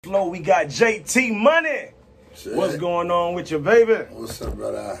Flow, we got JT Money. Shit. What's going on with you, baby? What's up,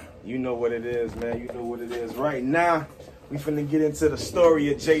 brother? You know what it is, man. You know what it is. Right now, we finna get into the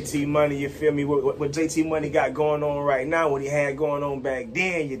story of JT Money. You feel me? What JT Money got going on right now, what he had going on back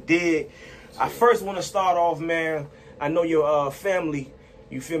then, you dig? I first want to start off, man. I know your family,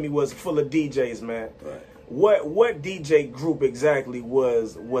 you feel me, was full of DJs, man. Right. What DJ group exactly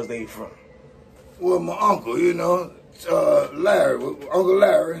was they from? Well, my uncle, Larry, Uncle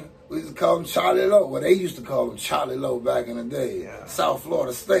Larry, we used to call him Charlie Lowe. Well, they used to call him Charlie Lowe back in the day. Yeah. South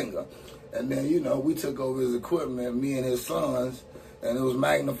Florida Stinger. And then, we took over his equipment, me and his sons, and it was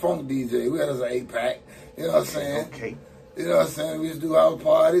Magna Funk DJ. We had us an 8-pack, you know what I'm saying? Okay. You know what I'm saying? We used to do house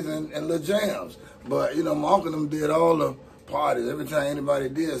parties and little jams. But, my uncle them did all the parties. Every time anybody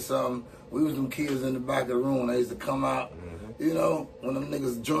did something, we was them kids in the back of the room. They used to come out, when them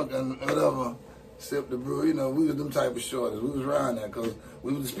niggas drunk and whatever, sip the brew. We was them type of shorties. We was around there because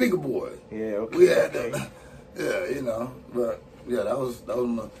we was the speaker boys. Yeah, okay. We had that. Yeah, but yeah, that was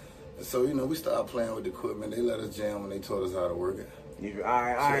my. So we started playing with the equipment. They let us jam when they taught us how to work it. All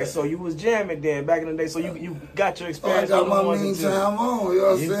right. So you was jamming then back in the day. So you got your experience. I got my mean time on. You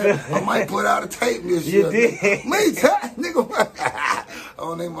know what I'm saying? I might put out a tape this year. You did. Mean time, nigga.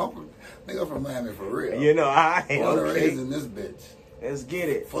 Oh, nigga from Miami for real. I ain't Born and okay. raised in this bitch. Let's get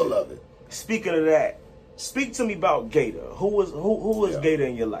it. Full of it. Speaking of that, speak to me about Gator. Who was Gator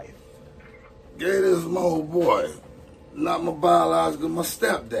in your life? Gator's my old boy. Not my biological, my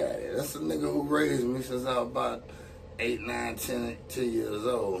stepdaddy. That's the nigga who raised me since I was about 8, 9, 10 years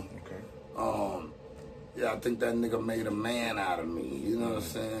old. Okay. I think that nigga made a man out of me. You know what I'm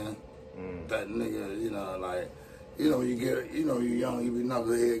saying? That nigga, you get, you're young, you be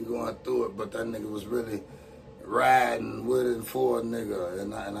knucklehead going through it, but that nigga was really riding with it for a nigga,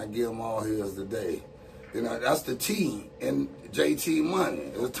 and I give him all his today. That's the T in JT Money.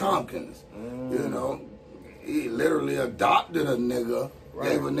 It was Tompkins. He literally adopted a nigga,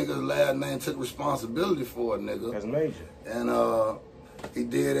 gave a nigga's last name, took responsibility for a nigga. That's major. And he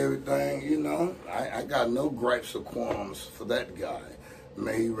did everything, I got no gripes or qualms for that guy.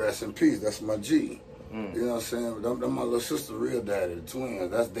 May he rest in peace. That's my G. You know what I'm saying? Them my little sister, real daddy, the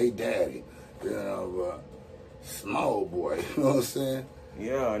twins. That's they daddy. But small boy. You know what I'm saying?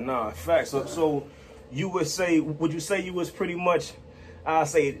 Yeah, nah, facts. So you would you say you was pretty much, I'll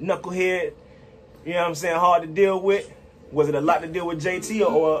say, knucklehead, you know what I'm saying, hard to deal with? Was it a lot to deal with JT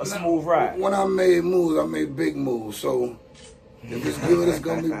or a smooth ride? When I made moves, I made big moves. So if it's good, it's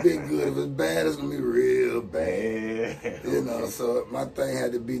going to be big good. If it's bad, it's going to be real bad. Yeah. So my thing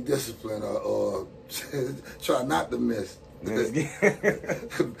had to be discipline or try not to miss. Be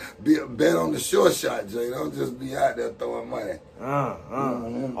a bet on the short shot, Jay. Don't just be out there throwing money.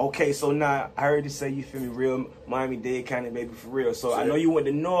 Okay, so now I heard you say you feel me, real Miami-Dade kind of baby for real. So I know you went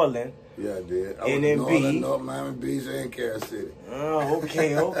to New Orleans. Yeah, I did. I NMB. was in North Miami Beach and Carol City. Oh,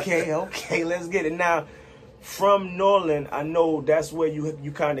 okay. Let's get it. Now, from New Orleans, I know that's where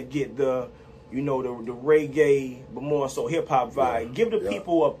you kind of get the reggae, but more so hip hop vibe. Yeah. Give the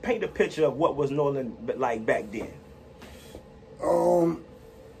people paint a picture of what was New Orleans like back then.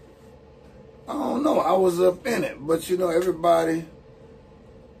 I don't know. I was up in it, but everybody,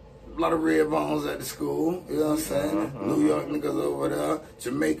 a lot of red bones at the school. You know what I'm saying? New York niggas over there,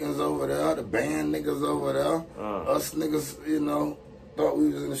 Jamaicans over there, the band niggas over there. Us niggas, thought we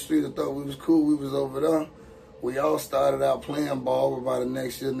was in the street, or thought we was cool. We was over there. We all started out playing ball, but by the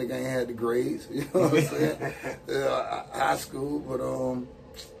next year, nigga ain't had the grades. You know what I'm saying? High school, but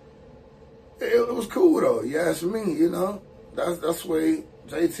it was cool though. You ask me, That's where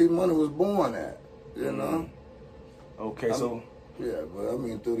JT Money was born at, Okay, so. Yeah, but I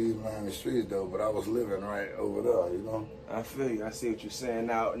mean through these Miami streets though, but I was living right over there, I feel you. I see what you're saying.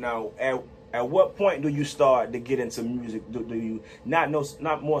 Now, at what point do you start to get into music? Do you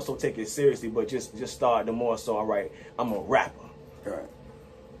not more so take it seriously, but just start to more so, all right, I'm a rapper? Right.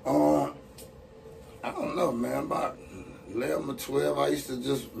 I don't know, man. About 11 or 12, I used to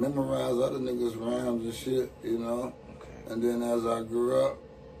just memorize other niggas' rhymes and shit, Okay. And then as I grew up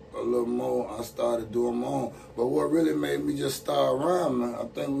a little more, I started doing my own. But what really made me just start rhyming, I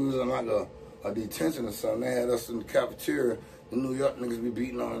think we was in like a detention or something. They had us in the cafeteria. The New York niggas be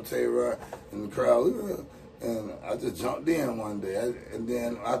beating on the table in the crowd. And I just jumped in one day. And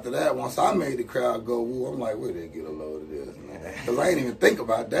then after that, once I made the crowd go woo, I'm like, where they get a load of this, man? Because I ain't even think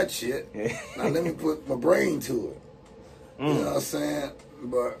about that shit. Now let me put my brain to it. You know what I'm saying?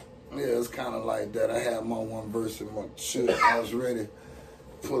 But yeah, it's kind of like that. I had my one verse and my shit. I was ready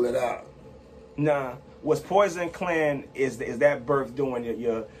to pull it out. Nah, was Poison Clan, is that birth during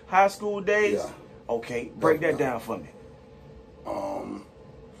your high school days? Yeah. Okay, break that down for me.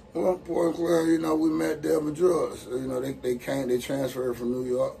 Well, Poison Clan, you know, we met Delvin Drugs. You know, they transferred from New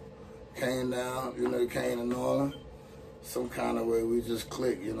York, came down, you know, they came to New Orleans. Some kind of way we just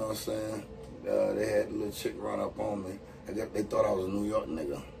clicked, you know what I'm saying? They had a little chick run up on me. They thought I was a New York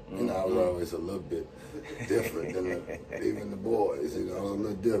nigga. You know, I was always a little bit different than even the boys, you know, I was a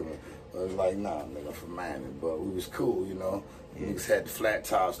little different. I was like, nah, nigga, from Miami, but we was cool, you know. Niggas had the flat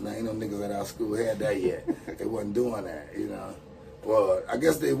tops. Now, ain't no niggas at our school had that yet. They wasn't doing that, you know. Well, I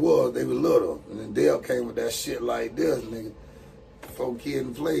guess they were little. And then Dale came with that shit like this, nigga. Before Kid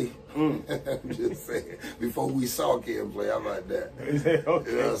and Play. I'm just saying. Before we saw Kid and Play, how about that? Okay. You know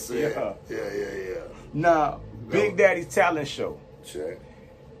what I'm saying? Yeah. Now, Big Daddy's talent show. Check.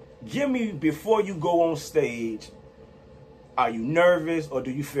 Give me, before you go on stage, are you nervous or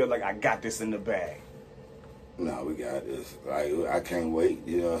do you feel like I got this in the bag? No, we got this. Like, I can't wait,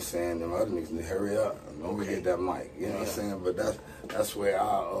 you know what I'm saying? Them other niggas need to hurry up. Don't get that mic, you know what I'm saying? But that's where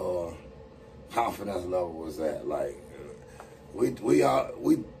our confidence level was at. Like, we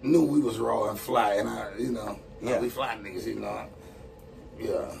knew we was raw and fly, and we fly niggas, you know.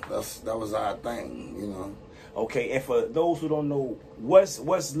 Yeah, that was our thing, you know. Okay, and for those who don't know,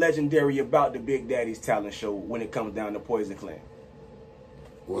 what's legendary about the Big Daddy's talent show when it comes down to Poison Clan?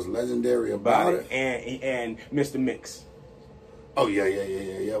 What's legendary about it? And Mr. Mix. Oh,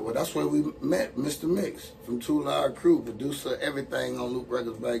 yeah. Well, that's where we met Mr. Mix from Two Loud Crew, producer, everything on Loop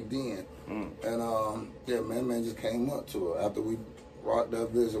Records back then. And, man just came up to her after we rocked that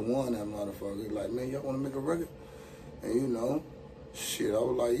Vision 1, that motherfucker. He like, man, y'all want to make a record? And, you know, shit, I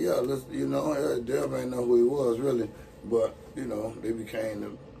was like, yeah, let's, you know, Dale ain't know who he was, really. But, you know, they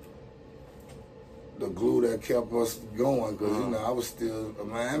became the glue that kept us going, because, you know, I was still a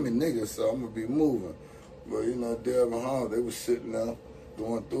Miami nigga, so I'm going to be moving. But, you know, Delvin Hall, they was sitting there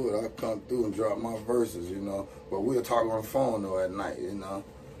going through it. I'd come through and drop my verses, you know. But we'll talk on the phone, though, at night, you know.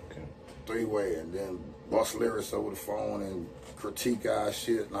 Okay. Three-way, and then bust lyrics over the phone and critique our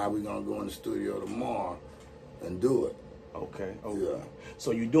shit. Now we going to go in the studio tomorrow and do it. Okay. Yeah.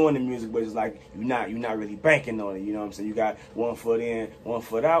 So you're doing the music, but it's like you're not really banking on it. You know what I'm saying? You got 1 foot in, 1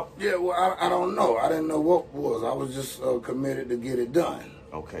 foot out. Yeah. Well, I don't know. I didn't know what was. I was just committed to get it done.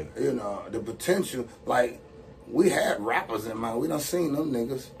 Okay. You know, the potential. Like, we had rappers in mind. We done seen them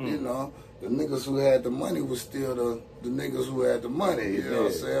niggas. You know, the niggas who had the money was still the niggas who had the money. You know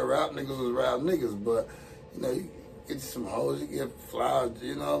what I'm saying? Rap niggas was rap niggas, but you know, you get some hoes, you get flowers.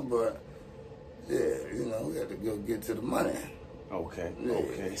 You know, but. Yeah, you know, we had to go get to the money. Okay, yeah.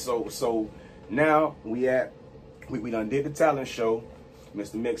 Okay. So now we done did the talent show.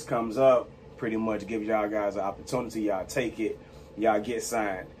 Mr. Mix comes up, pretty much gives y'all guys an opportunity. Y'all take it. Y'all get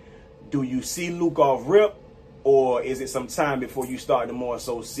signed. Do you see Luke off rip, or is it some time before you start to more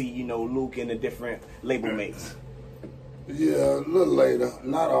so see, you know, Luke and the different label mates? Yeah, a little later.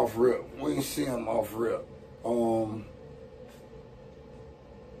 Not off rip. We ain't see him off rip.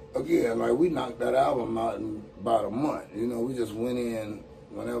 Again, like, we knocked that album out in about a month. You know, we just went in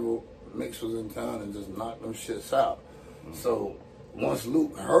whenever Mix was in town and just knocked them shits out. So once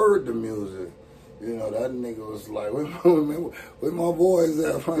Luke heard the music, you know, that nigga was like, where my boys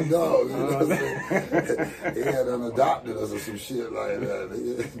at, my dog? You know what I'm saying? He had adopted us or some shit like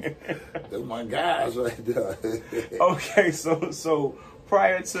that. They're my guys right there. Okay, so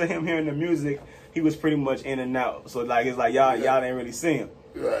prior to him hearing the music, he was pretty much in and out. So like, it's like y'all didn't really see him.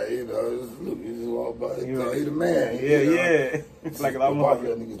 Right, you know, Luke, you just walk by, he the man. Yeah. It's like I'm like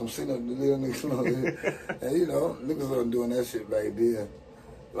niggas, don't see no little niggas. And you know, niggas wasn't doing that shit back then.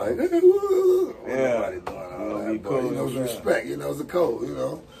 Like, nobody doing all that. But, you know, it's respect, you know, it's a code, you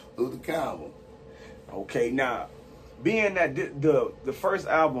know, Luther Campbell. Okay, now, being that the first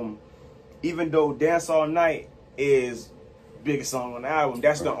album, even though Dance All Night is biggest song on the album,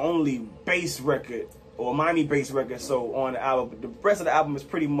 that's the only bass record or Miami bass record, so on the album, the rest of the album is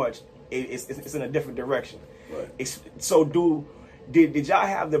pretty much it's in a different direction. Right. So did y'all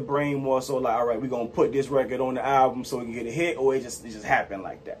have the brain more so like, all right, we're gonna put this record on the album so we can get a hit, or it just happened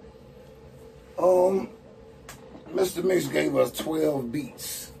like that? Mr. Mix gave us 12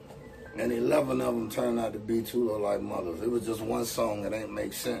 beats, and 11 of them turned out to be Two Low Like Mothers. It was just one song that ain't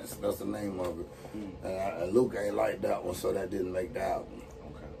make sense. That's the name of it. And Luke ain't like that one, so that didn't make the album.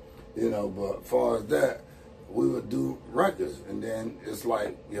 You know, but as far as that, we would do records, and then it's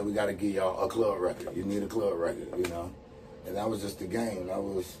like, yeah, we got to give y'all a club record. You need a club record, you know. And that was just the game. That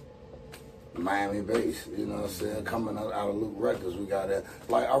was Miami bass, you know what I'm saying? Coming out of Luke Records, we got that.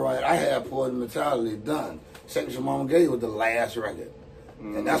 Like, all right, I had Poison Mentality done. Shake Your Mama Gay was the last record.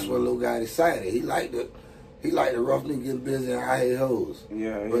 And that's what Luke got excited. He liked it. He liked the rough nigga getting busy and I hate hoes.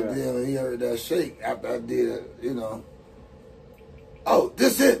 Yeah. But then when he heard that Shake, after I did it, you know, oh,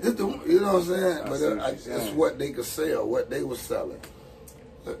 this it. This the, you know what I'm saying? But it's what they could sell, what they were selling.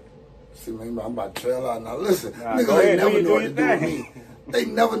 See, man, I'm about to trail out now. Listen, niggas ain't never know what to do with me. They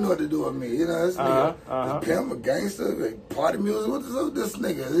never know what to do with me. You know, this nigga, this pimp, a gangster, party music. What's up with this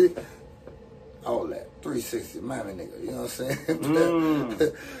nigga? All that. 360, Miami nigga. You know what I'm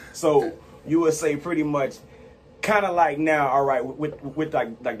saying? So, you would say pretty much, kind of like now, all right, with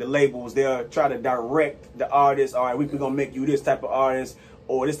like the labels, they'll try to direct the artist. All right, we're going to make you this type of artist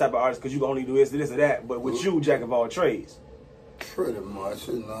or this type of artist because you can only do this or that. But with you, jack of all trades. Pretty much,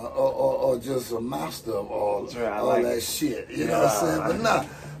 you know, or just a master of all that shit. You know what I'm saying? But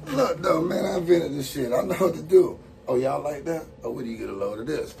nah, look though, man, I invented this shit. I know what to do. Oh, y'all like that? Oh, where do you get a load of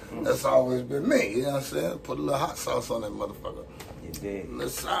this? That's always been me. You know what I'm saying? Put a little hot sauce on that motherfucker. You did. A little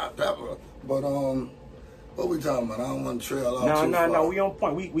side pepper. But what we talking about? I don't want to trail off too far. No, we on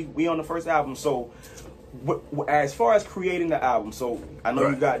point. We on the first album. So, as far as creating the album, so I know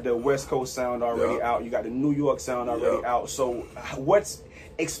you got the West Coast sound already out. You got the New York sound already out. So,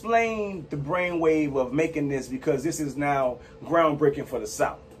 explain the brainwave of making this, because this is now groundbreaking for the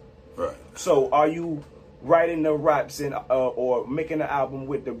South. Right. So, are you writing the raps and or making the album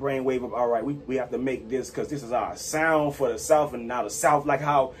with the brainwave of, all right, we have to make this because this is our sound for the South, and now the South, like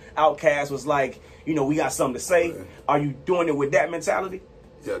how Outkast was like, you know, we got something to say. Right. Are you doing it with that mentality?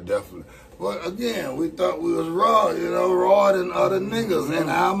 Yeah, definitely. But again, we thought we was raw, you know, raw than other niggas. In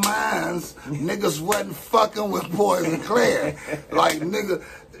our minds, niggas wasn't fucking with Poison Claire. Like, nigga,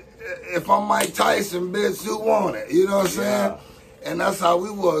 if I'm Mike Tyson, bitch, who want it? You know what I'm saying? And that's how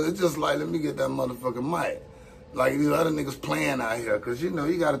we was. It's just like, let me get that motherfucking mic. Like, these other niggas playing out here. Because, you know,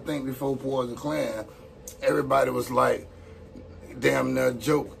 you got to think before Poison Clan, everybody was like, damn near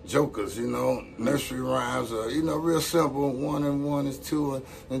jokers, you know, nursery rhymes, or, you know, real simple. 1 and 1 is 2,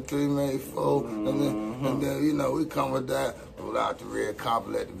 and 3 made 4. And then, you know, we come with that, pull out the red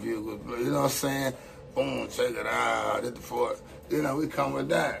carpet at the view. You know what I'm saying? Boom, check it out. Hit the fort. You know, we come with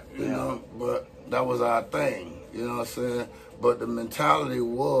that, you know. But that was our thing, you know what I'm saying? But the mentality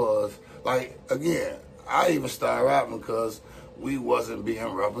was, like, again, I even started rapping because we wasn't being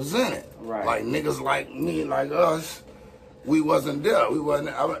represented. Right. Like, niggas like me, like us, we wasn't there. We wasn't,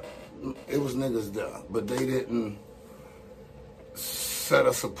 it was niggas there, but they didn't set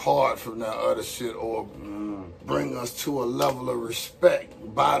us apart from that other shit or bring us to a level of respect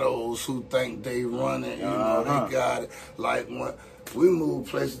by those who think they run it, you know, they got it. Like, when we move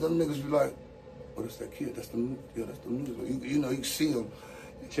places, them niggas be like, oh, that's that kid, that's the niggas. You know, you can see them.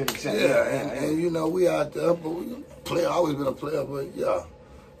 And you know, we out there, but we play, always been a player, but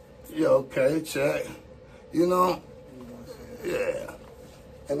yeah, okay, check. You know? Yeah.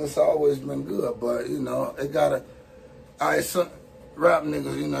 And it's always been good, but, you know, it gotta, some rap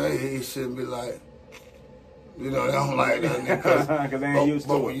niggas, you know, they shouldn't be like, you know, they don't like that nigga. Because they ain't used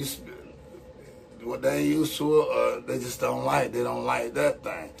to it. What they ain't used to it, they just don't like that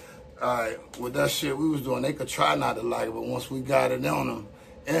thing. All right, with that shit we was doing, they could try not to like it, but once we got it on them,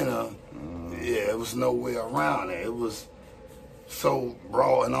 yeah, it was no way around it. It was so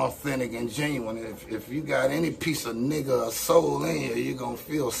raw and authentic and genuine. If you got any piece of nigga or soul in you, you're gonna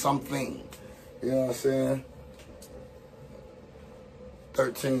feel something. You know what I'm saying?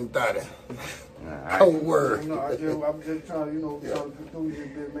 1330. Cold word. No, I'm just trying to, you know, try to produce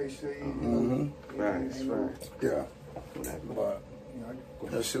it to make sure you Right. Yeah. But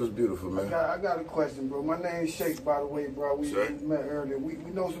that shit was beautiful, man. I got a question, bro. My name's Shake, by the way, bro. We met earlier. We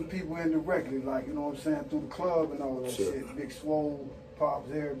know some people indirectly, like, you know what I'm saying, through the club and all that shit. Big Swole, Pops,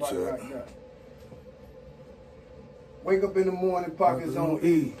 everybody like that. Wake up in the morning, pockets on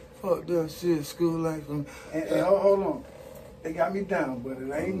E. Fuck that shit, school life. And hold on. They got me down, but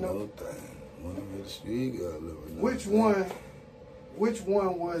it ain't no thing. Which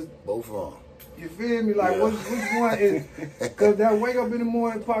one was... Both of them. You feel me? Like, which one is... Because that wake up in the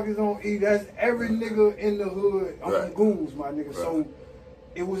morning, pockets on E, that's every nigga in the hood on Ghouls, my nigga. Right. So,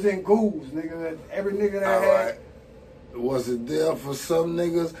 it was in Ghouls, nigga. Every nigga that had... Was it there for some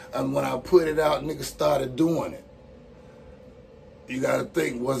niggas? And when I put it out, niggas started doing it. You gotta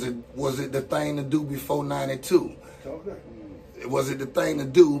think, was it the thing to do before 92? Okay. Was it the thing to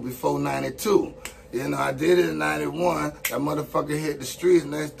do before 92? You know, I did it in 91. That motherfucker hit the streets.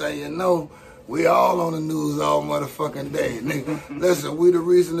 Next thing you know, we all on the news all motherfucking day. Nigga, listen, we the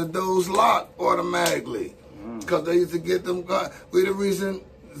reason the doors locked automatically. Because they used to get them guns. We the reason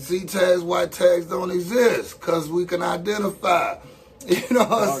Z-tags, white tags don't exist. Because we can identify. You know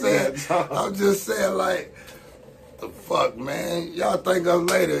what I'm saying? I'm just saying, like, the fuck, man? Y'all think of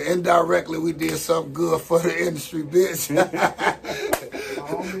later. Indirectly, we did something good for the industry, bitch.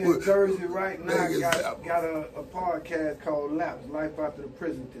 in Jersey right now got a podcast called Laps, Life After the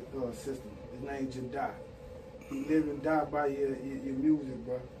Prison System. His name's Jedi. He live and die by your music,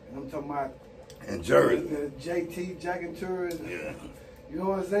 bro. And I'm talking about in Jersey. The JT, Jack and Tours. Yeah. You know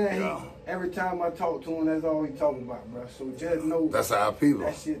what I'm saying? Yeah. Every time I talk to him, that's all he talking about, bro. So just know that's our people.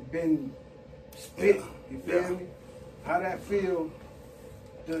 That shit been spit. You feel me? How that feel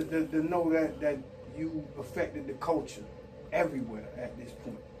to know that you affected the culture everywhere at this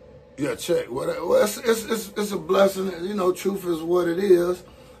point. Yeah, check. Well, it's a blessing. You know, truth is what it is.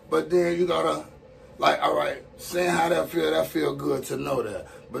 But then you gotta, like, all right, saying how that feel good to know that.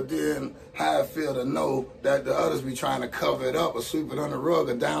 But then how it feel to know that the others be trying to cover it up or sweep it under the rug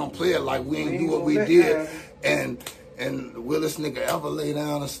or downplay it like we ain't do what we did. And will this nigga ever lay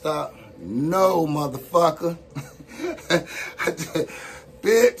down and stop? No, motherfucker.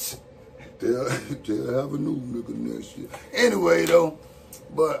 Bitch. They'll have a new nigga next year. Anyway, though,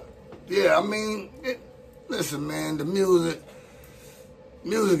 but, yeah, I mean, listen, man, the music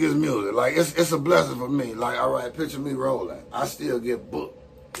is music. Like, it's a blessing for me. Like, all right, picture me rolling. I still get booked,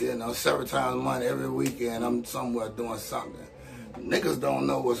 you know, several times a month every weekend. I'm somewhere doing something. Niggas don't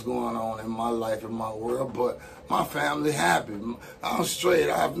know what's going on in my life, in my world, but my family happy. I'm straight.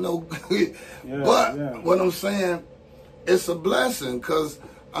 I have no... What I'm saying, it's a blessing, because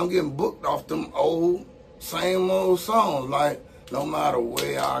I'm getting booked off them same old songs. Like, no matter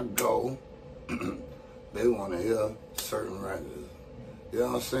where I go, they want to hear certain records. You know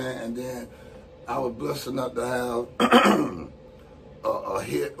what I'm saying? And then I was blessed enough to have a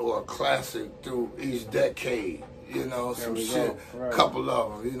hit or a classic through each decade. You know, some shit. Right. Couple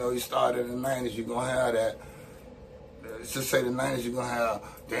of them. You know, you started in the 90s, you're going to have that. Let's just say the 90s, you're going to have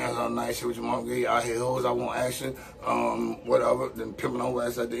Dance All Night, Shit With Your Mom Gave You, I Hit Hoes, I Want Action, whatever. Then Pimpin' On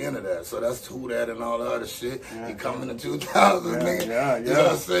Wax at the end of that. So that's Who That and all the other shit. Yeah. You come in the 2000s, nigga. Yeah. You know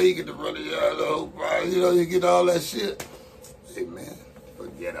what I'm saying? You get the brother, you know, you get all that shit. Hey, man,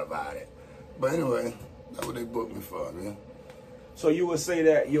 forget about it. But anyway, that's what they booked me for, man. So you would say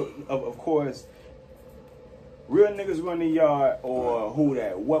that, of course, Real Niggas Run the Yard or Who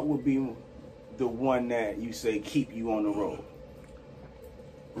That, what would be the one that you say keep you on the road?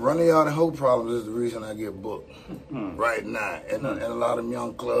 Run the Yard and Whole Problems is the reason I get booked right now. And a lot of them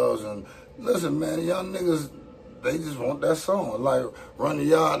young clubs. And listen, man, young niggas, they just want that song. Like, Run the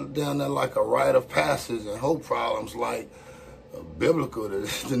Yard down there like a rite of passage, and Whole Problems like biblical to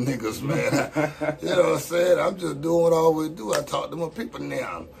the niggas, man. You know what I'm saying? I'm just doing what I always do. I talk to my people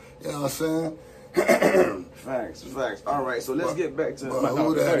now. You know what I'm saying? Facts. All right, so let's get back to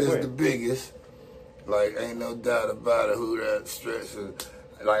Who That is the biggest. Like, ain't no doubt about it. Who That stretches.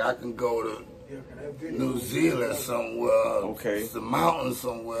 Like, I can go to New Zealand somewhere, the mountains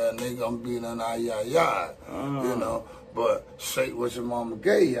somewhere, and they gonna be in an yard, you know. But Shake What Your Mama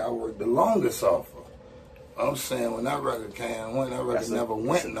Gave You, I worked the longest off of. I'm saying when that record came, that record never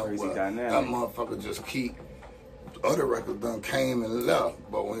went nowhere. That motherfucker just keep. Other records done came and left,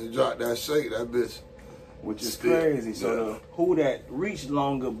 but when you drop that Shake, that bitch. Which is crazy. So the Who That reached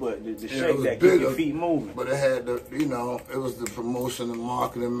longer, but the Shake that keep your feet moving. But it had the, you know, it was the promotion and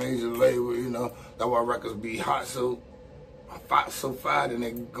marketing, major label, you know. That's why records be hot so fire and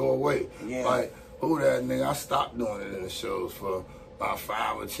they go away. Yeah. Like, Who That, nigga, I stopped doing it in the shows for about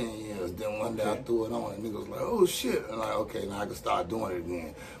 5 or 10 years. Then one day I threw it on and niggas was like, oh shit. And I'm like, okay, now I can start doing it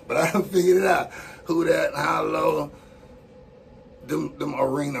again. But I done figured it out. Who That, How Low, them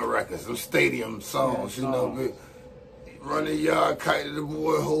arena records, them stadium songs, you know. Run the Yard, Kite to the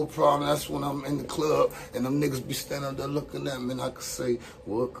Boy, Whole Problem. That's when I'm in the club and them niggas be standing up there looking at me and I could say,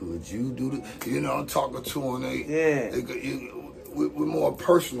 what could you do? You know, I'm talking to them. We're more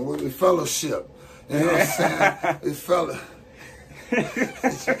personal. We fellowship. You know what I'm saying? It's fella.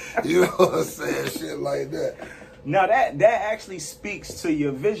 You know what I'm saying? Shit like that. Now that actually speaks to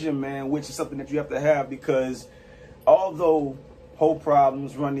your vision, man, which is something that you have to have, because although Whole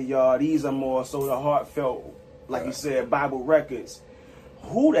Problems, Run the Yard, these are more so the heartfelt, like you said, Bible records.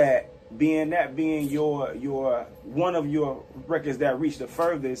 Who That being your one of your records that reached the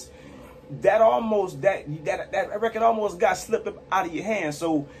furthest, that record almost got slipped up out of your hands.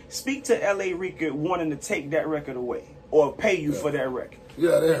 So speak to L.A. Record wanting to take that record away or pay you for that record.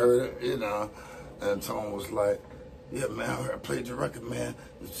 Yeah, they heard it, you know. And Tone was like, yeah, man, I played your record, man.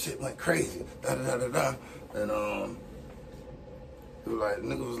 The shit went crazy. Da-da-da-da-da. And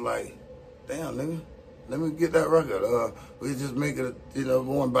nigga was like, damn, nigga, let me get that record. We just make it, you know,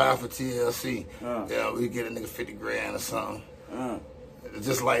 go and buy for TLC. Yeah, we get a nigga 50 grand or something.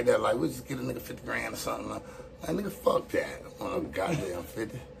 Just like that, like, we just get a nigga 50 grand or something. Like, nigga, fuck that. I want a goddamn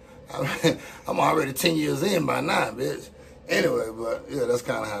 50. I'm already 10 years in by now, bitch. Anyway, but yeah, that's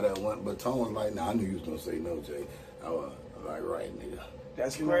kind of how that went. But Tone was like, nah, I knew you was going to say no, Jay. I was like, right, nigga.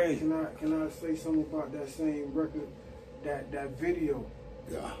 That's crazy. Can I say something about that same record, that video?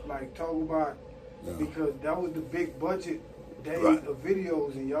 Yeah. Like, talk about, because that was the big budget days of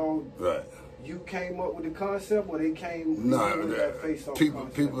videos, and y'all, you came up with the concept, or they came with that face-off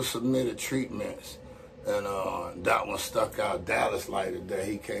concept? People submitted treatments, and that one stuck out. Dallas liked it that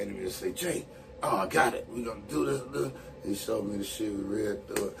he came to me and said, Jay, I got it. We gonna do this. He showed me the shit, we read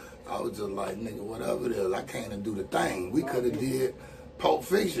through it. I was just like, nigga, whatever it is, I came and do the thing. We could have did Pulp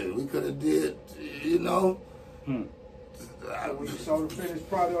Fiction. We could have did, you know. So when you saw the finished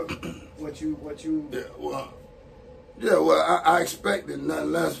product, what you? Yeah, well, I expected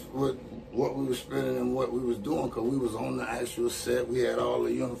nothing less with what we were spending and what we was doing, because we was on the actual set. We had all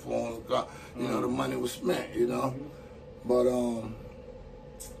the uniforms, you know, the money was spent, you know. But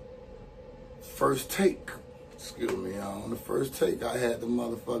first take, excuse me, on the first take, I had the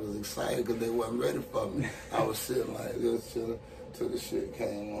motherfuckers excited because they wasn't ready for me. I was sitting like this till the shit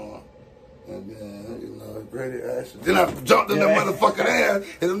came on. And then, you know, ready action. Then I jumped in the motherfucking ass,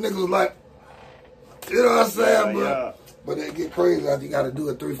 and them niggas was like, you know what I'm saying? But it get crazy after you got to do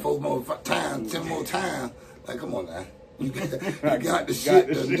it 3, 4 more times, 10 more times. Like, come on now. You got the shit,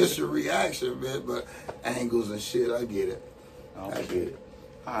 the initial reaction, man, but angles and shit, I get it. I get it.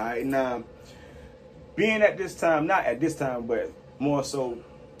 All right, now, being at this time, not at this time, but more so,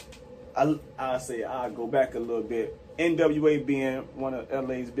 I'll say I'll go back a little bit. NWA being one of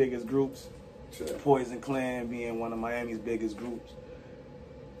LA's biggest groups, Poison Clan being one of Miami's biggest groups.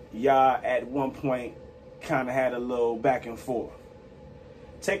 Y'all at one point kind of had a little back and forth.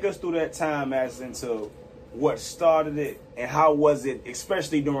 Take us through that time as into what started it and how was it,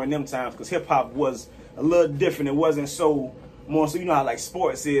 especially during them times, because hip hop was a little different. It wasn't so more so, you know how like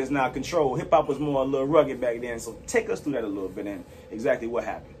sports is now controlled. Hip hop was more a little rugged back then. So take us through that a little bit and exactly what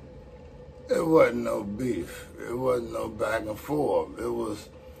happened. It wasn't no beef. It wasn't no back and forth. It was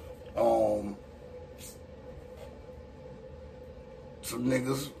some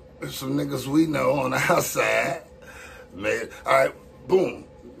niggas we know on the outside made, all right, boom.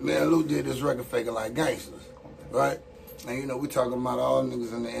 Me and Lou did this record Faking Like Gangsters, right? And you know, we talking about all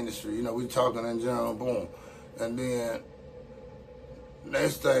niggas in the industry. You know, we talking in general, boom. And then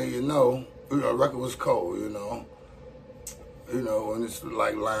next thing you know, the record was cold, you know. You know, and it's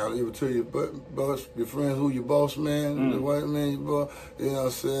like lying, even to your boss, your friends, who your boss man, the white man, your boss, you know what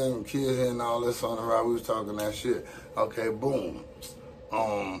I'm saying? Kids and all this on the ride, we was talking that shit. Okay, boom.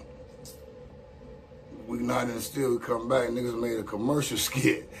 We not in the studio, we come back, niggas made a commercial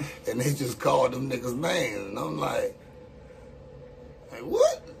skit, and they just called them niggas names, and I'm like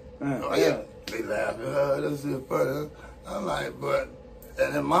what? Oh yeah. They laughing, this is funny. I'm like, but,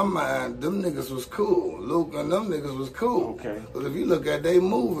 and in my mind, them niggas was cool. Luke and them niggas was cool. Okay. But if you look at they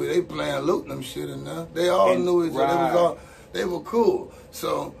movie, they playing Luke and them shit in there. They all knew each other. They were cool.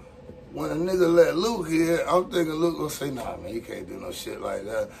 So when a nigga let Luke hear, I'm thinking Luke gonna say, nah, man, you can't do no shit like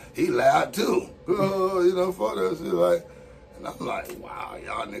that. He loud too. You know, for that shit like. And I'm like, wow,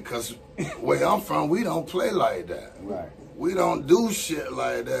 y'all niggas, cause where I'm from, we don't play like that. Right. We don't do shit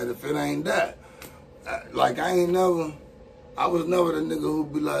like that if it ain't that. Like I was never the nigga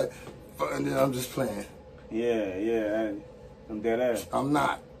who'd be like, and then I'm just playing. Yeah, I'm dead ass. I'm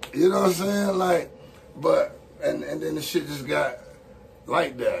not. You know what I'm saying? Like, but, and then the shit just got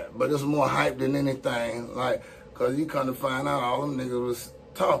like that. But it's more hype than anything. Like, cause you come to find out all them niggas was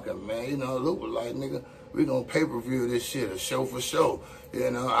talking, man. You know, Luke was like, nigga, we gonna pay-per-view this shit, a show for show.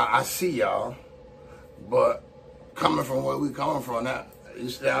 You know, I see y'all, but coming from where we coming from, that, you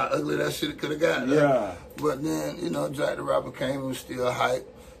see how ugly that shit could have got. Yeah. But then, you know, Jack the Rapper came and was still hype.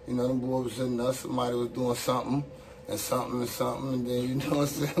 You know, them boys was in there, somebody was doing something, and then, you know what I'm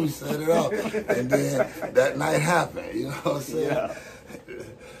saying, we set it off. And then that night happened, you know what I'm saying? Yeah.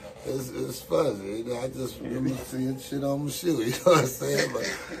 It's fuzzy, you know, I just remember seeing shit on my shoe, you know what I'm saying?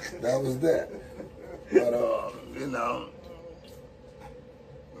 But that was that. But, you know,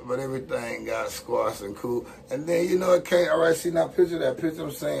 but everything got squashed and cool. And then, you know, it came, all right, see that picture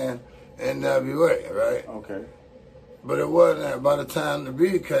I'm saying, NWA, right? Okay. But it wasn't that. By the time the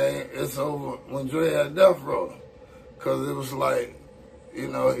beat came, it's over when Dre had Death Row. Because it was like, you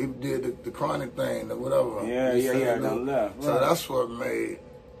know, he did the Chronic thing or whatever. Yeah, got left. Right. So that's what made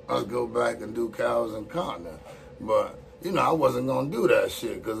us go back and do Cows and Compton. But, you know, I wasn't going to do that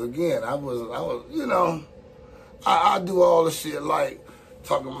shit. Because, again, I was, you know, I do all the shit like,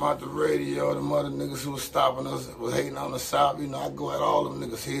 talking about the radio, the other niggas who was stopping us, was hating on the South. You know, I go at all them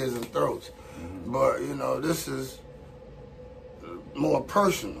niggas' heads and throats. But, you know, this is more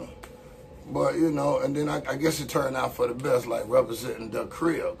personal. But, you know, and then I guess it turned out for the best, like representing the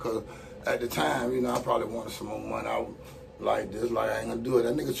crib. Because at the time, you know, I probably wanted some more money. I like this, like I ain't gonna do it.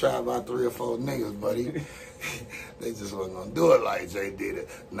 That nigga tried about 3 or 4 niggas, but they just wasn't gonna do it like Jay did it.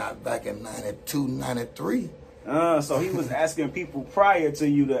 Not back in 92, 93. So he was asking people prior to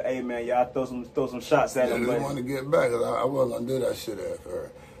you to, hey man, y'all throw some shots at him. I just wanted to get back, cause I wasn't gonna do that shit at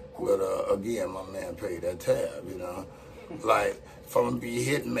first. But again, my man paid that tab, you know. Like, if I'm gonna be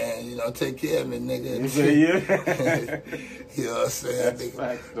hit, man, you know, take care of me, nigga. You know what I'm saying? That's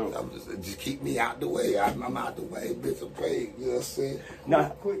facts, though. Just keep me out the way. I'm out the way, bitch. I'm paid. You know what I'm saying? Nah,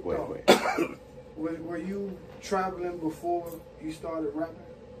 quick wait. Were you traveling before you started rapping?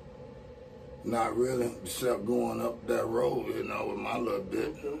 Not really, except going up that road, you know, with my little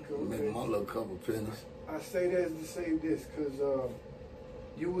bit, Okay. maybe my little couple pennies. I say that to say this, because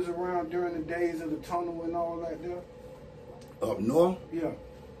you was around during the days of the tunnel and all that there? Up north? Yeah.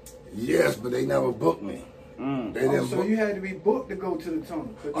 Yes, but they never booked me. They didn't so book. you had to be booked to go to the tunnel.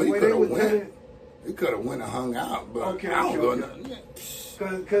 You could have went. You could have went and hung out, but I don't go nothing.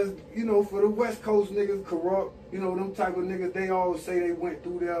 Because, you know, for the West Coast niggas, corrupt, you know, them type of niggas, they always say they went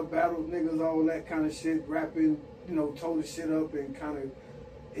through there, battled niggas, all that kind of shit, rapping, you know, tore the shit up and kind of,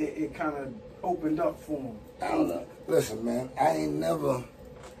 it kind of opened up for them. I don't know. Listen, man, I ain't never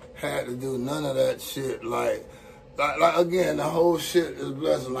had to do none of that shit. Like again, the whole shit is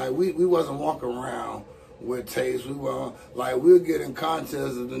blessing. Like, we wasn't walking around with tapes. We were, like, we'll get in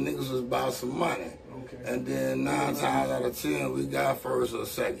contests if the niggas was about some money. Okay. And then 9 times out of 10, we got first or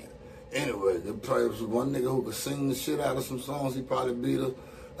second. Anyway, there probably was one nigga who could sing the shit out of some songs. He probably beat us.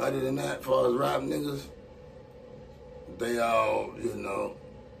 Other than that, as far as rap niggas, they all, you know,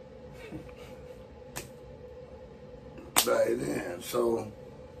 back then. So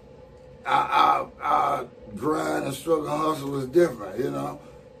our grind and struggle and hustle was different, you know.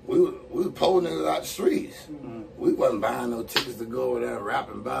 We were pulling niggas out the streets. Mm-hmm. We wasn't buying no tickets to go over there and rap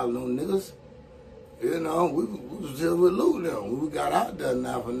and battle no niggas. You know, we was just with looting them. When we got out there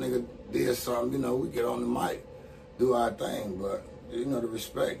now, if a nigga did something, you know, we get on the mic, do our thing. But, you know, the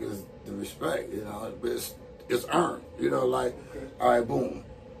respect is the respect, you know. It's earned, you know, like, all right, boom.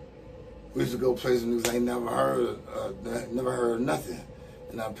 We used to go places niggas ain't never heard of nothing.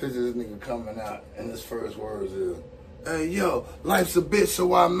 And I picture this nigga coming out, and his first words is, hey, yo, life's a bitch,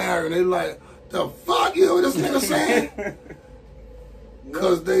 so I marry. And they like, the fuck, you know what this nigga saying?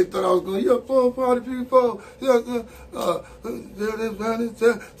 Because they thought I was going, yo, full party people. No,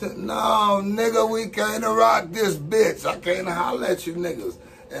 nigga, we can't rock this bitch. I can't holler at you niggas.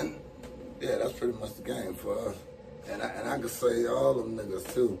 And, yeah, that's pretty much the game for us. And I could say all them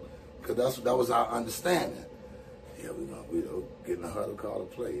niggas, too. Because that was our understanding. Yeah, we gonna get in the huddle, call a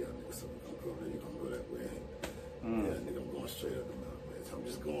play. Yeah, nigga, so we gonna go there, you gonna go that way. Yeah, nigga, I'm going straight up the middle, bitch. I'm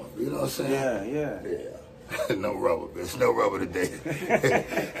just going, you know what I'm saying? Yeah. No rubber, bitch. No rubber today.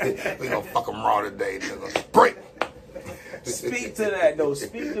 We gonna fuck them raw today, nigga. Break! Speak to that, though.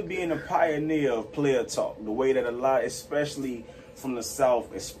 Speak to being a pioneer of player talk. The way that a lot, especially from the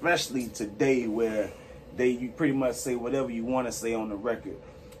South, especially today where you pretty much say whatever you want to say on the record.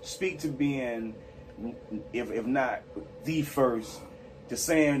 Speak to being, if not the first, to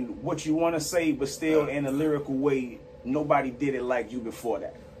saying what you want to say, but still in a lyrical way. Nobody did it like you before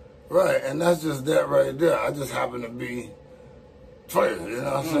that. Right, and that's just that right there. I just happen to be first, you know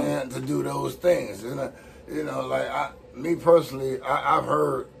what I'm saying, to do those things. You know, like me personally, I've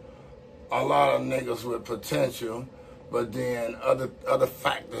heard a lot of niggas with potential, but then other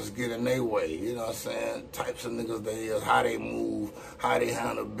factors get in their way, you know what I'm saying? Types of niggas they is, how they move, how they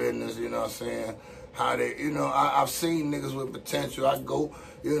handle business, you know what I'm saying? How they, you know, I've seen niggas with potential. I go,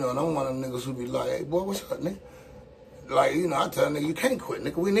 you know, and I'm one of them niggas who be like, hey, boy, what's up, nigga? Like, you know, I tell a nigga, you can't quit,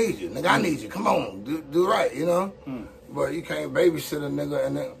 nigga, we need you. Nigga, I need you, come on, do right, you know? But you can't babysit a nigga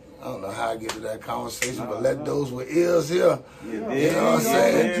and then, I don't know how I get to that conversation, but let those with ears hear. You know what I'm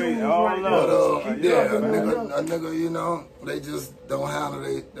saying? But, yeah, a nigga, you know, they just don't handle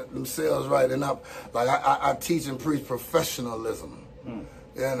themselves right. And I teach and preach professionalism.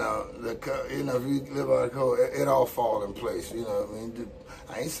 You know, if you live by the code, it all fall in place. You know what I mean?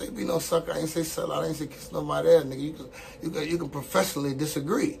 I ain't say be no sucker. I ain't say sell out. I ain't say kiss nobody ass, nigga. You can professionally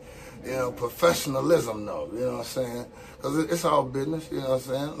disagree. You know, professionalism, though. You know what I'm saying? Because it's all business, you know what I'm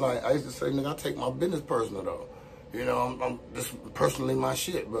saying? Like, I used to say, nigga, I take my business personal, though. You know, I'm just personally my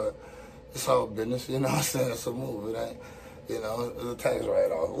shit, but it's all business, you know what I'm saying? It's a move, it ain't, you know, it's a tax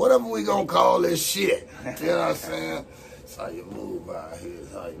write-off. Whatever we gonna call this shit, you know what I'm saying? It's how you move out here,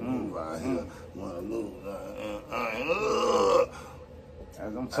 it's how you move out here. Wanna move,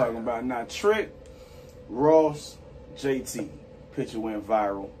 As I'm talking about now, Trick, Ross, JT, picture went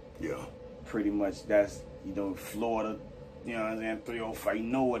viral. Yeah. pretty much that's, you know, Florida, you know what I'm saying, 305, you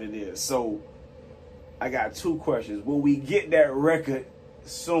know what it is. So I got two questions. Will we get that record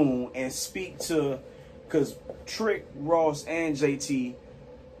soon? And speak to, because Trick, Ross, and JT,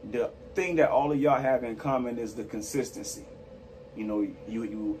 the thing that all of y'all have in common is the consistency. You know,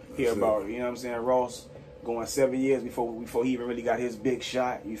 you hear about, you know what I'm saying, Ross going 7 years before he even really got his big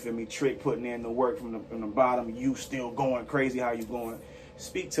shot. You feel me? Trick putting in the work from the bottom. You still going crazy how you going.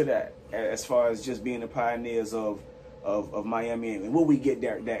 Speak to that as far as just being the pioneers of Miami. And will we get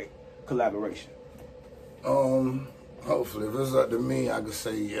that collaboration? Hopefully. If it's up to me, I could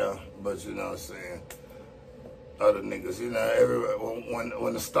say yeah. But you know what I'm saying? Other niggas, you know,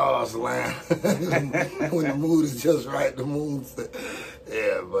 when the stars land, when the mood is just right, the mood's,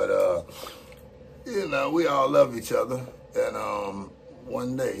 yeah, but, you know, we all love each other, and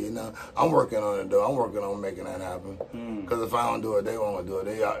one day, you know, I'm working on it, though. I'm working on making that happen, because if I don't do it, they won't do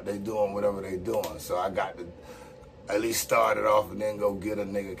it. They doing whatever they doing, so I got to at least start it off and then go get a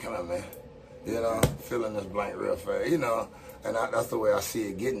nigga, come on, man, you know, filling this blank real fast, you know, and that's the way I see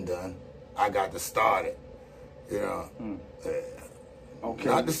it getting done. I got to start it. You know, okay.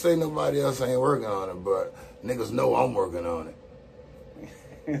 Not to say nobody else ain't working on it, but niggas know I'm working on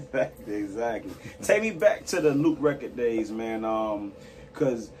it. Exactly. Take me back to the Luke record days, man.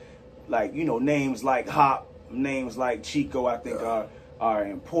 Cause, like, you know, names like Hop, names like Chico, I think are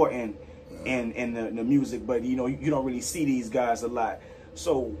important in the music, but you know, you don't really see these guys a lot.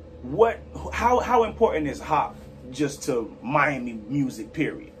 So, how important is Hop just to Miami music?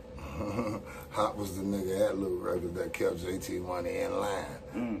 Period. Hop was the nigga at Luke Records that kept JT Money in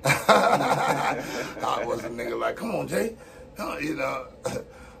line. Hop was the nigga like, come on, Jay. You know,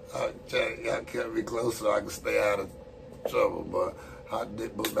 y'all kept me close so I could stay out of trouble. But Hop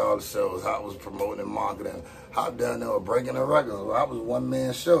did book all the shows. Hop was promoting and marketing. Hop down there was breaking the records. Hop was a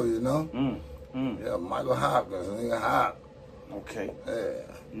one-man show, you know? Yeah, Michael Hopkins, nigga Hop. Okay. Yeah.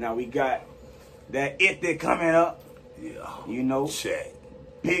 Now we got that It coming up. Yeah. You know? Check.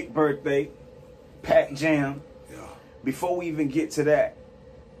 Big birthday. Pac Jam. Yeah. Before we even get to that,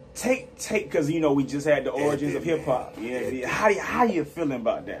 take because you know we just had the origins of hip hop. Yeah. How you feeling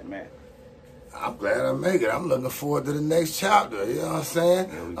about that, man? I'm glad I make it. I'm looking forward to the next chapter. You know what I'm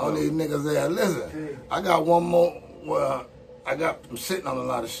saying? All these niggas there. Listen, I got one more. Well, I'm sitting on a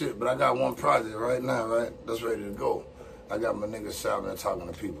lot of shit, but I got one project right now, right? That's ready to go. I got my niggas shouting and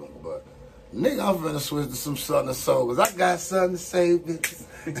talking to people, but. Nigga, I'm finna switch to some Southern Soul, because I got something to say, bitches.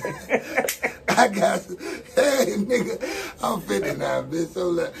 Hey, nigga, I'm 50 now, bitch.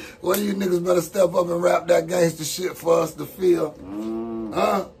 So, one of you niggas better step up and rap that gangster shit for us to feel.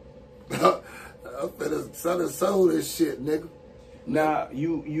 Huh? I'm finna Southern Soul this shit, nigga. Now,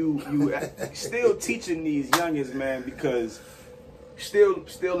 you still teaching these youngins, man, because still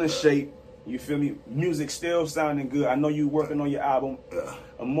in shape. You feel me? Music still sounding good. I know you working on your album,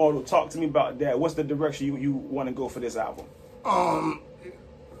 Immortal. Talk to me about that. What's the direction you want to go for this album? I'm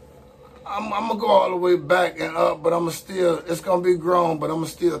gonna go all the way back and up, but it's gonna be grown, but I'm gonna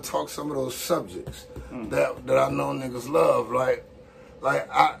still talk some of those subjects that I know niggas love. Like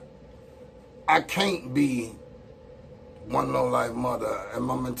I can't be one no life mother, and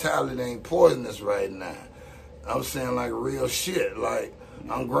my mentality ain't poisonous right now. I'm saying like real shit, like.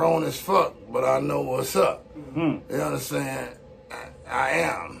 I'm grown as fuck, but I know what's up. You know what I'm saying? I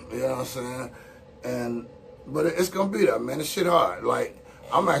am. You know what I'm saying? But it's gonna be that, man. This shit hard. Like,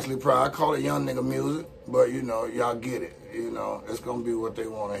 I'm actually proud. I call it young nigga music, but you know, y'all get it. You know, it's gonna be what they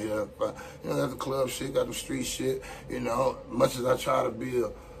wanna hear. But you know, got the club shit, got the street shit. You know, much as I try to be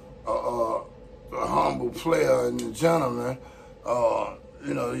a humble player and a gentleman,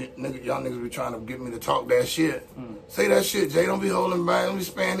 you know, y'all niggas be trying to get me to talk that shit. Say that shit, Jay. Don't be holding back. Don't be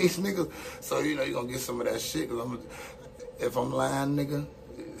sparing these niggas. So, you know, you're going to get some of that shit. Cause if I'm lying, nigga,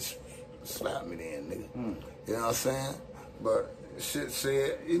 slap me then, nigga. You know what I'm saying? But shit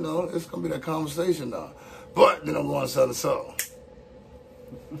said, you know, it's going to be that conversation now. But then I'm going to Southern Soul.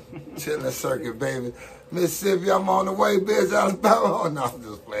 Chilling circuit, baby. Mississippi, I'm on the way, bitch. Alabama. Oh, no, I'm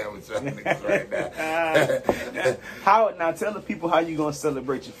just playing with y'all niggas right now. Now tell the people how you gonna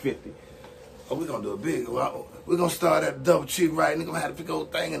celebrate your 50. Oh, we're gonna do a big. We're gonna start at the double cheek, right? Nigga, gonna have the big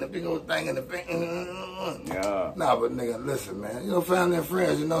old thing and the big old thing and the big. Yeah. Nah, but nigga, listen, man. You know, family and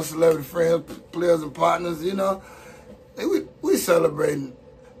friends. You know, celebrity friends, players and partners. You know, we celebrating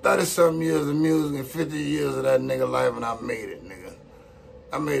 30-something years of music and 50 years of that nigga life, and I made it, nigga.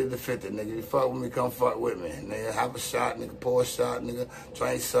 I made it to 50, nigga. You fuck with me, come fuck with me. Nigga, have a shot, nigga, pour a shot, nigga.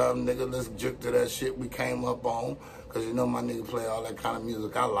 Drink something, nigga. Let's juke to that shit we came up on. Because you know my nigga play all that kind of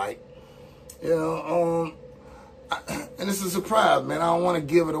music I like. You know, and it's a surprise, man. I don't want to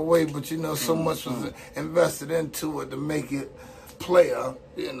give it away, but you know, so much was invested into it to make it player.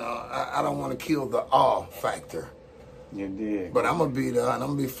 You know, I don't want to kill the awe factor. You did. But I'm going to be there, and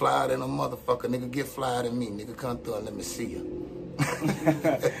I'm going to be flyer than a motherfucker. Nigga, get flyer than me. Nigga, come through and let me see you.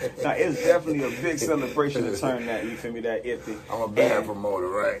 Now, it's definitely a big celebration to turn that, you feel me, that iffy. I'm a bad promoter,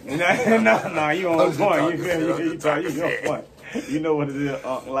 right? No, you on point. You feel me? You on point. You know what it is.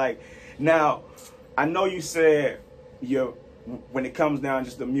 Like, now, I know you said when it comes down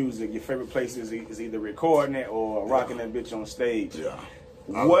just the music, your favorite place is either recording it or rocking that bitch on stage. Yeah.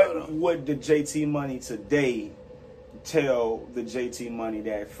 What would the JT Money today tell the JT Money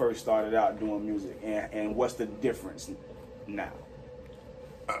that first started out doing music, and what's the difference now?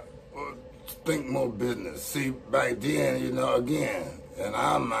 Think more business. See, back then, you know, again, in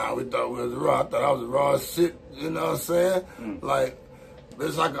our mind, we thought we was raw. I thought I was raw as shit, you know what I'm saying? Like,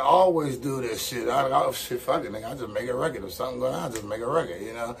 bitch, I could always do this shit. Shit, fuck it, nigga. I just make a record. If something going on, I just make a record,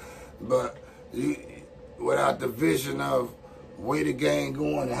 you know? But without the vision of where the game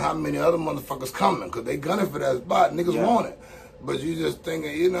going and how many other motherfuckers coming, because they gunning for that spot, niggas want it. But you just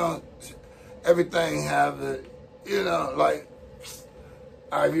thinking, you know, everything have it, you know, like,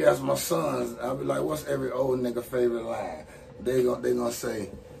 if you ask my sons, I'll be like, what's every old nigga favorite line? They gonna say,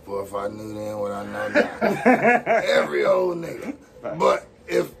 boy, if I knew then what I know now. Every old nigga. But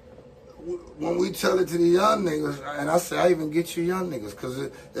when we tell it to the young niggas, and I say, I even get you young niggas, because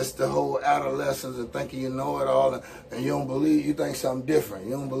it's the whole adolescence and thinking you know it all, and you don't believe, you think something different.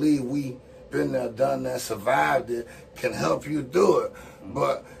 You don't believe we been there, done that, survived it, can help you do it.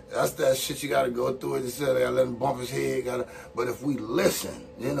 But that's that shit you gotta go through it. You said, I gotta let him bump his head. But if we listen,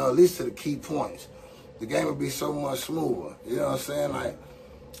 you know, at least to the key points, the game would be so much smoother. You know what I'm saying? Like,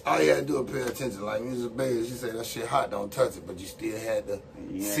 all you had to do is pay attention. Like Music Baby, she said that shit hot, don't touch it, but you still had to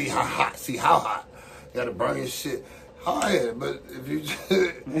see how hot. You gotta burn your shit. Hard, but if you just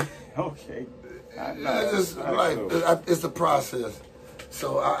okay, it's the process.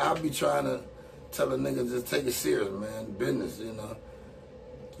 So I'll be trying to tell a nigga just take it serious, man. Business, you know.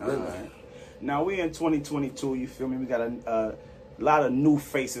 Right. Now we in 2022. You feel me? We got a lot of new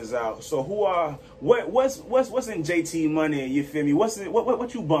faces out. So what's in JT Money? You feel me?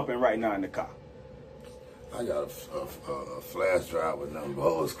 What you bumping right now in the car? I got a flash drive with nothing but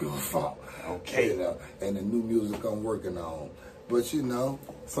old school funk. Okay. You know, and the new music I'm working on. But you know,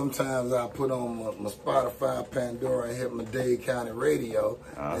 sometimes I put on my Spotify, Pandora, and hit my Dade County radio,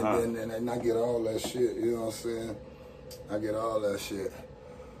 and then I get all that shit. You know what I'm saying? I get all that shit.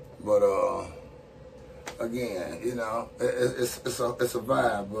 But again, you know, it's a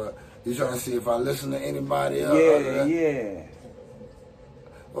vibe. But you trying to see if I listen to anybody else? Yeah.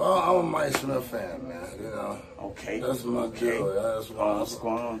 Well, I'm a Mike Smith fan, man. You know. Okay. That's my deal. That's what's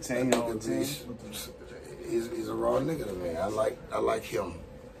going on, Tank? He's a raw nigga to me. I like him,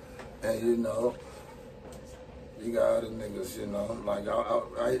 and you know, you got other niggas. You know, like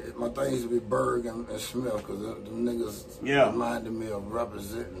my thing used to be Berg and Smith, because the niggas reminded me of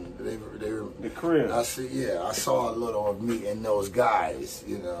representing. The crib. I saw a little of me in those guys.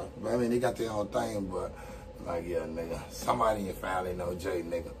 You know, but I mean, they got their own thing, but. Like, yeah, nigga, somebody in your family know Jay,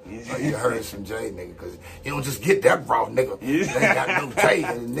 nigga. Yeah. You heard some Jay, nigga, because you don't just get that raw, nigga. Yeah. They ain't got no Jay.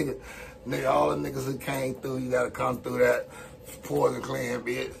 And nigga, all the niggas who came through, you got to come through that poison clean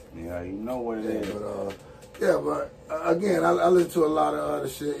bitch. Yeah, you know what it is. But, again, I listen to a lot of other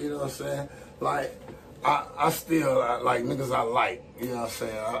shit, you know what I'm saying? Like, I still like niggas I like, you know what I'm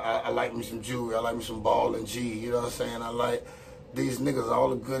saying? I like me some Jewelry, I like me some Ball and G, you know what I'm saying? I like these niggas, all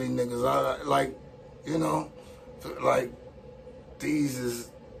the goody niggas. I like, you know, like, these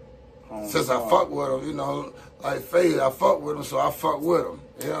is, since I fuck with them, you know, like Faye, I fuck with them, so I fuck with them.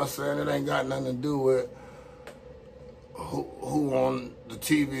 You know what I'm saying? It ain't got nothing to do with who on the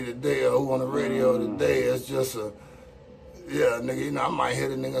TV today or who on the radio today. It's just nigga, you know, I might hear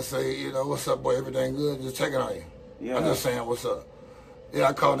the nigga say, you know, what's up, boy, everything good? Just checking on you. Yeah. I'm just saying, what's up? Yeah,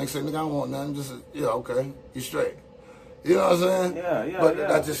 I call nigga, say, nigga, I don't want nothing. Just, okay, you straight. You know what I'm saying? Yeah. But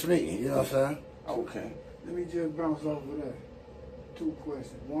that's just me, you know what I'm saying? Okay. Let me just bounce off of that. 2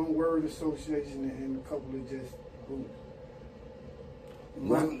 questions. One word association and a couple of just who.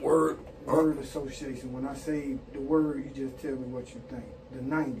 One word. Word association. When I say the word, you just tell me what you think. The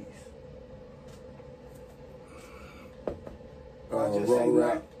 90s. I just raw say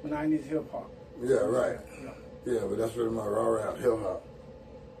rap. 90s hip hop. Yeah, right. Yeah, but that's really my raw rap, hip hop.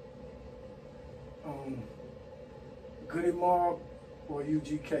 Goody Mob or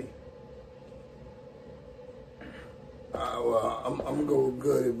UGK? Well, I'm gonna go with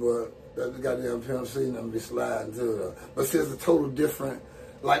Goody, but that goddamn Pimp C and be sliding too though. But see, it's a total different.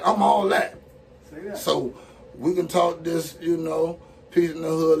 Like, I'm all that. Say that. So we can talk this, you know, peace in the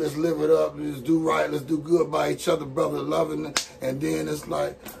hood, let's live it up, let's do right, let's do good by each other, brother, loving it. And then it's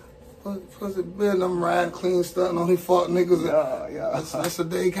like, what's it been? I'm riding clean, stunting on these fuck niggas. That's a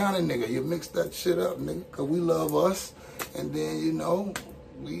Dade County nigga. You mix that shit up, nigga, because we love us. And then, you know,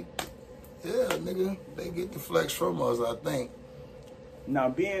 nigga, they get the flex from us, I think. Now,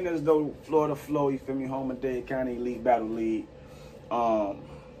 being as though Florida Flow, you feel me, home of Dade County Elite Battle League,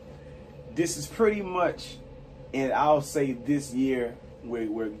 this is pretty much, and I'll say this year,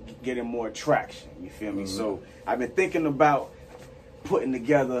 we're getting more traction, you feel me? So I've been thinking about putting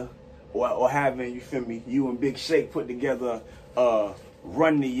together, or having, you feel me, you and Big Shake put together a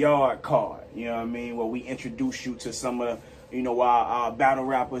Run the Yard card, you know what I mean, where we introduce you to some of, you know, our battle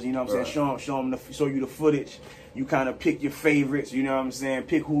rappers, you know what I'm saying, show you the footage. You kind of pick your favorites, you know what I'm saying,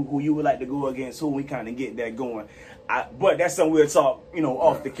 pick who you would like to go against, who we kind of get that going. But that's something we'll talk, you know,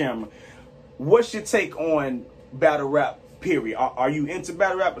 off the camera. What's your take on battle rap, period? Are you into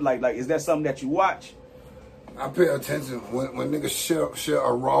battle rap? Like, is that something that you watch? I pay attention when niggas share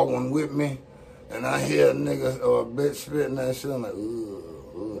a raw one with me, and I hear niggas or a bitch spitting that shit. I'm like,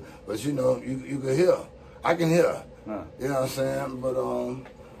 ooh. But you know, you can hear. I can hear. You know what I'm saying? But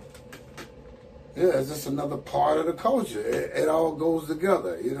yeah, it's just another part of the culture. It all goes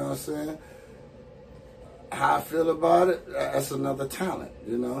together. You know what I'm saying? How I feel about it, that's another talent.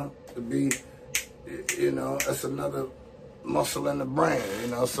 You know, to be, you know, that's another muscle in the brain. You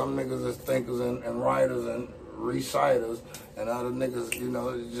know, some niggas is thinkers and writers and reciters, and other niggas, you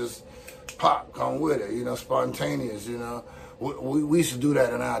know, just pop, come with it, you know, spontaneous, you know. We used to do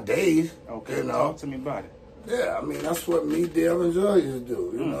that in our days. Okay, you know. Talk to me about it. Yeah, I mean, that's what me, Dale, and Joy used to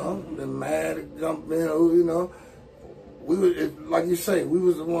do, you know. The mad, jump in, you know. We was, like you say, we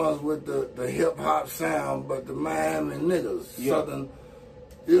was the ones with the hip-hop sound, but the Miami niggas, Southern,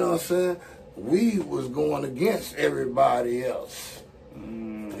 you know what I'm saying? We was going against everybody else. You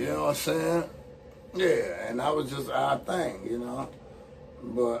know what I'm saying? Yeah, and that was just our thing, you know.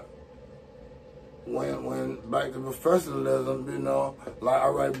 But when back to professionalism, you know, like,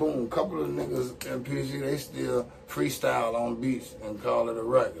 all right, boom, couple of niggas in PG, they still freestyle on beats and call it a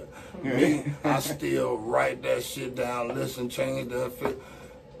record. Me, I still write that shit down, listen, change that fit.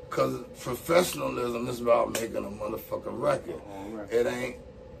 Because professionalism is about making a motherfucking record. It ain't,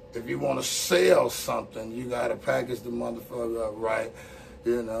 if you want to sell something, you got to package the motherfucker up right,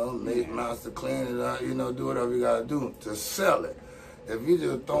 you know, make master clean it up, you know, do whatever you got to do to sell it. If you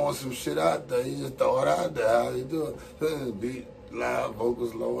just throwing some shit out there, you just throw it out there. How you do it? Beat loud,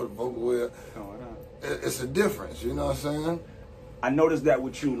 vocals lower, vocal well. It's a difference, you know what I'm saying? I noticed that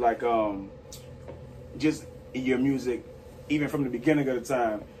with you, like, just in your music, even from the beginning of the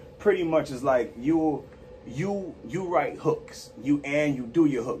time, pretty much is like you write hooks, you do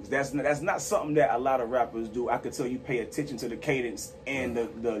your hooks. That's not something that a lot of rappers do. I could tell you pay attention to the cadence and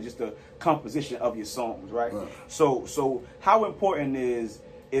the composition of your songs, right? So how important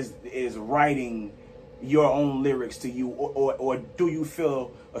is writing your own lyrics to you, or do you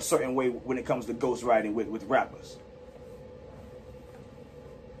feel a certain way when it comes to ghostwriting with rappers?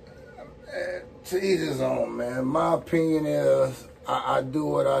 To each his own, man. My opinion is I do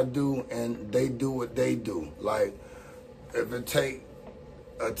what I do and they do what they do. Like, if it take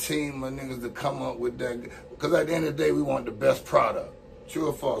a team of niggas to come up with that, because at the end of the day, we want the best product. True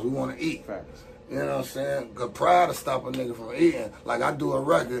or false? We want to eat. Facts. You know what I'm saying? Because pride to stop a nigga from eating. Like, I do a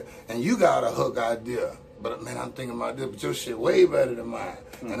record and you got a hook idea, but man, I'm thinking about this, but your shit way better than mine,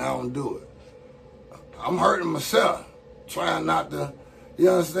 and I don't do it. I'm hurting myself, trying not to, you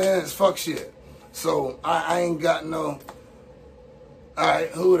understand? It's fuck shit. So I ain't got no, alright,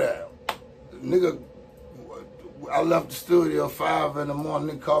 who that? Nigga, I left the studio 5 in the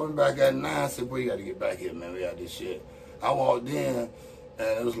morning, nigga called me back at 9, said, boy, you gotta get back here, man, we got this shit. I walked in,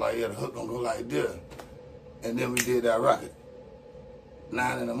 and it was like, yeah, the hook gonna go like this. And then we did that record.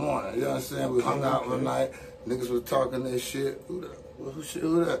 9 in the morning, you know what I'm saying? We hung out one night, niggas was talking that shit. Who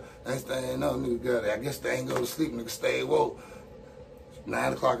that? Next thing you know, nigga got it. I guess they ain't go to sleep, nigga stay woke.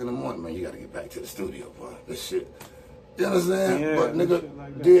 9 o'clock in the morning, man, you gotta get back to the studio, boy. This shit. You know what I'm saying? Yeah, but nigga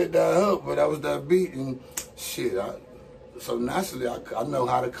like did that hook, but that was that beat and shit. So naturally, I know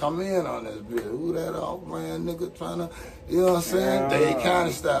how to come in on this bit. Who that off-brand nigga trying to, you know what I'm saying? They kind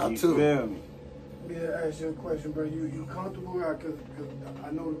of style too. Yeah, ask you a question, bro. You comfortable? Because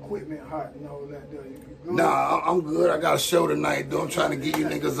I know the equipment hot and all that. You good? Nah, I'm good. I got a show tonight, though. I'm trying to give you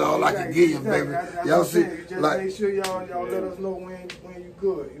niggas all I can give you, baby. Y'all see, just like, make sure y'all let us know when you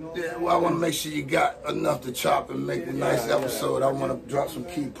good. You know. Yeah, well, I want to make sure you got enough to chop and make a nice episode. I want to drop some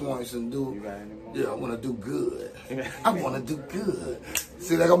key points and do. Yeah, I want to do good. I want to do good.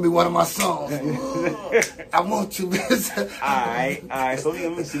 See, that's gonna be one of my songs. I want you, bitch. Alright. So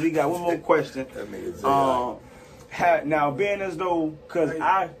let me see. We got one more question. That nigga Now, being as though, cause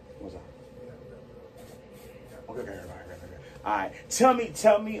what's up? Okay. Alright. Tell me,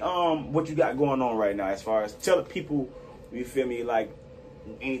 what you got going on right now as far as tell the people, you feel me, like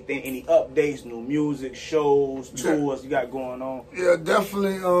anything, any updates, new music, shows, tours you got going on? Yeah,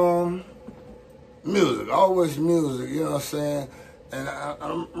 definitely music. Always music, you know what I'm saying? And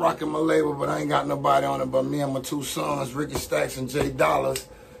I'm rocking my label, but I ain't got nobody on it but me and my two sons, Ricky Stacks and Jay Dollars.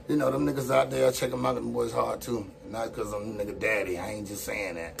 You know, them niggas out there, check them out, them boys hard too. Not because I'm nigga daddy, I ain't just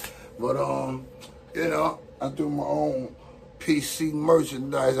saying that. But, you know, I do my own PC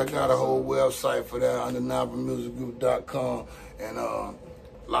merchandise. I got a whole website for that, undeniablemusicgroup.com, and a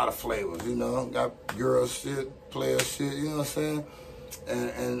lot of flavors, you know. Got girl shit, player shit, you know what I'm saying?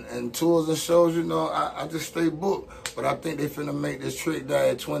 And tours and shows, you know, I just stay booked. But I think they finna make this trick down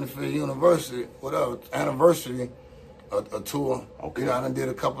at 25th anniversary, a tour. Okay. You know, I done did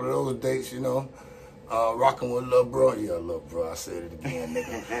a couple of those dates, you know. Rocking with Lil Bro. Yeah, Lil Bro, I said it again,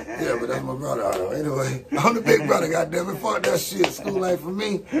 nigga. Yeah, but that's my brother. Anyway, I'm the big brother, goddammit. Fuck that shit. School ain't for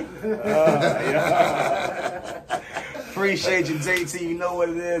me. Appreciate you, JT. You know what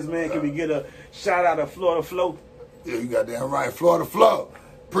it is, man. Can we get a shout out to Florida Flow? Yeah, you got damn right. Florida Flow.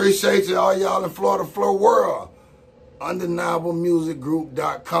 Appreciate you, all y'all in Florida Flow world.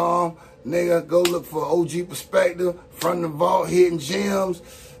 undeniablemusicgroup.com. Nigga, go look for OG Perspective, From the Vault, Hidden Gems,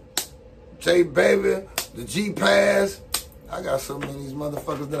 J Baby, the G Pass. I got so many of these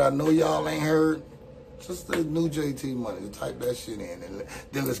motherfuckers that I know y'all ain't heard. Just the new JT Money. Type that shit in, and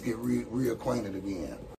then let's get reacquainted again.